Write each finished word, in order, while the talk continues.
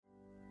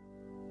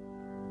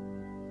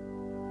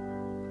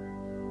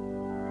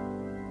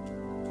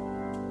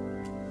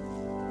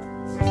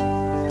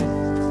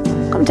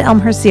to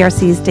Elmhurst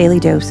CRC's Daily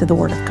Dose of the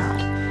Word of God.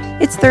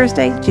 It's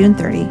Thursday, June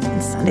 30,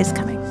 and Sunday's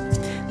coming.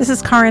 This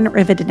is Karin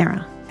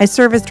Rivadeneira. I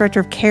serve as Director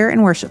of Care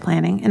and Worship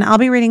Planning, and I'll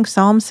be reading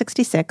Psalm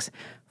 66,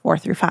 4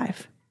 through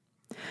 5.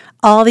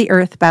 All the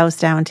earth bows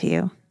down to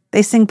you.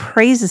 They sing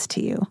praises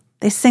to you.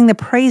 They sing the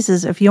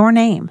praises of your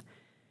name.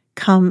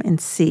 Come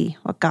and see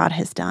what God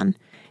has done,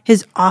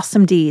 his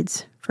awesome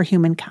deeds for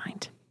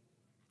humankind.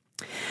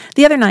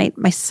 The other night,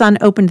 my son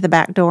opened the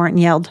back door and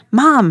yelled,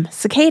 "Mom,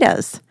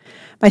 cicadas!"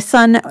 My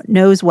son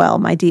knows well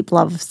my deep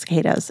love of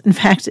cicadas. In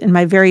fact, in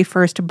my very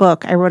first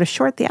book, I wrote a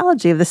short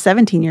theology of the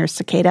 17-year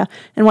cicada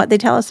and what they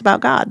tell us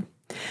about God.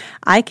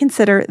 I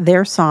consider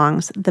their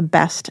songs the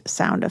best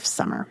sound of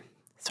summer.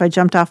 So I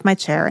jumped off my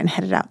chair and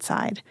headed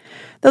outside.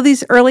 Though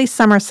these early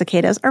summer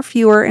cicadas are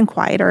fewer and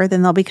quieter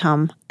than they'll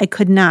become, I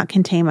could not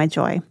contain my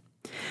joy.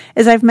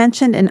 As I've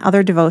mentioned in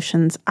other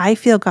devotions, I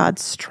feel God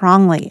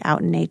strongly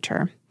out in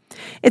nature.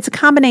 It's a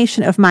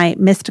combination of my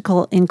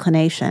mystical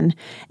inclination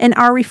and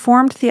our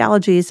Reformed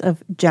theologies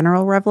of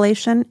general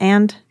revelation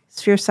and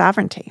sphere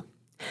sovereignty.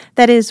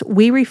 That is,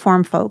 we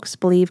Reformed folks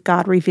believe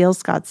God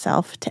reveals God's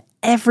self to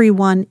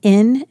everyone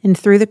in and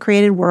through the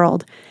created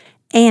world,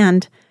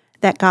 and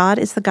that God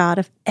is the God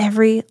of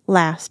every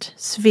last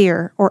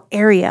sphere or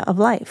area of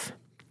life.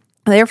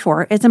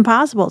 Therefore, it's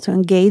impossible to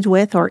engage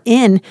with or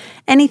in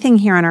anything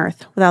here on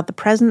earth without the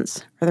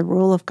presence or the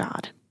rule of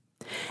God.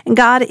 And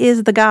God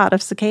is the God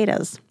of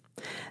cicadas.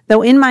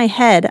 Though in my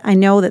head, I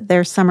know that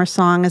their summer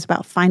song is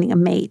about finding a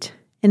mate,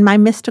 in my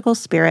mystical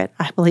spirit,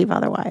 I believe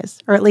otherwise,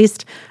 or at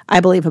least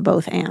I believe a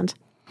both and.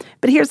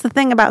 But here's the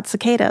thing about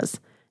cicadas.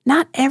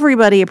 Not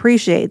everybody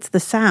appreciates the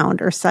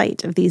sound or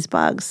sight of these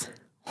bugs.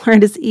 Where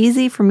it is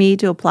easy for me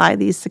to apply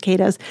these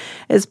cicadas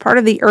as part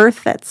of the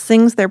earth that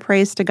sings their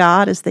praise to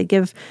God as they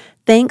give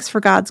thanks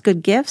for God's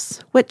good gifts,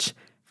 which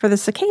for the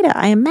cicada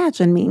I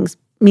imagine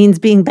means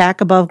being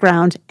back above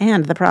ground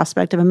and the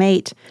prospect of a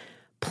mate.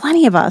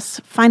 Plenty of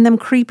us find them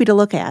creepy to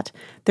look at,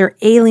 their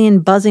alien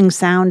buzzing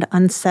sound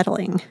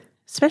unsettling,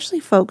 especially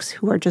folks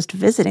who are just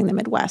visiting the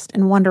Midwest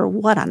and wonder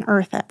what on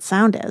earth that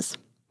sound is.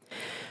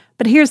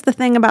 But here's the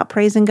thing about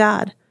praising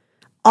God.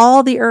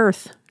 All the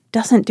earth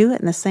doesn't do it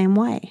in the same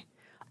way.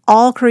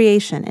 All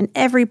creation and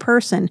every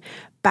person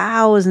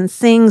bows and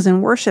sings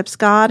and worships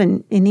God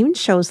and even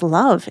shows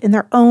love in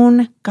their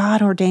own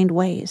God-ordained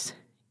ways.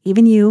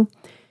 Even you,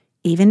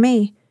 even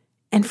me,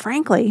 and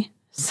frankly,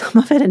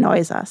 some of it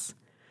annoys us.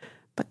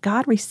 But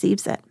God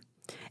receives it,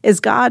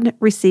 as God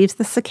receives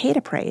the cicada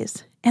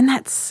praise, and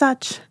that's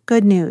such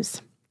good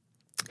news.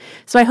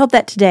 So I hope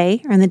that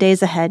today, or in the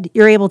days ahead,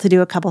 you're able to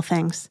do a couple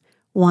things.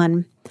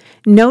 1,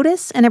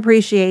 notice and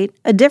appreciate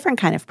a different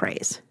kind of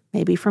praise,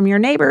 maybe from your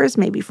neighbors,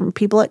 maybe from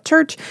people at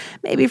church,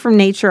 maybe from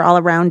nature all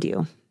around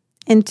you.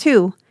 And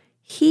 2,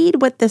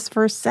 heed what this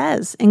verse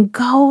says and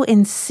go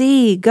and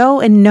see, go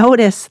and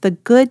notice the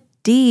good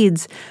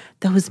deeds,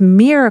 those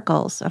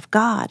miracles of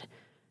God.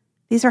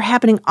 These are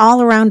happening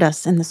all around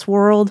us in this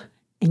world,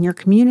 in your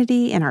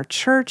community, in our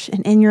church,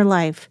 and in your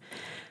life.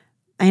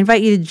 I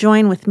invite you to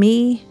join with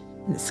me,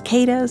 in the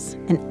cicadas,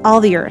 and all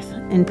the earth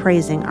in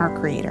praising our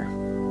Creator.